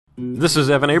This is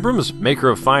Evan Abrams, maker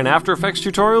of fine After Effects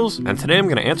tutorials, and today I'm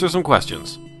going to answer some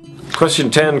questions.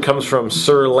 Question 10 comes from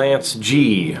Sir Lance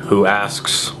G, who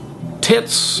asks,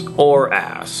 tits or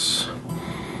ass?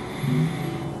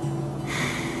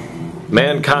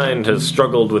 Mankind has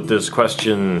struggled with this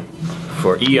question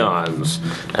for eons,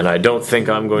 and I don't think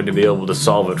I'm going to be able to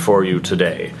solve it for you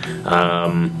today.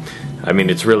 I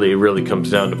mean, it really comes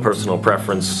down to personal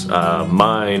preference.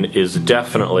 Mine is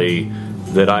definitely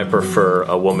that I prefer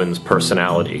a woman's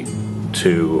personality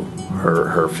to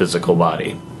her physical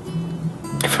body.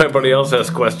 If anybody else has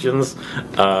questions,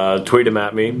 tweet them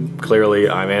at me. Clearly,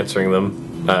 I'm answering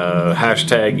them.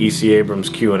 Hashtag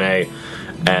ECAbrams Q&A,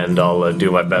 and I'll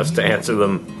do my best to answer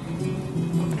them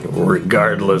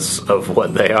regardless of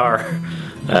what they are.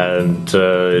 And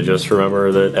just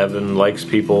remember that Evan likes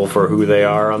people for who they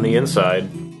are on the inside.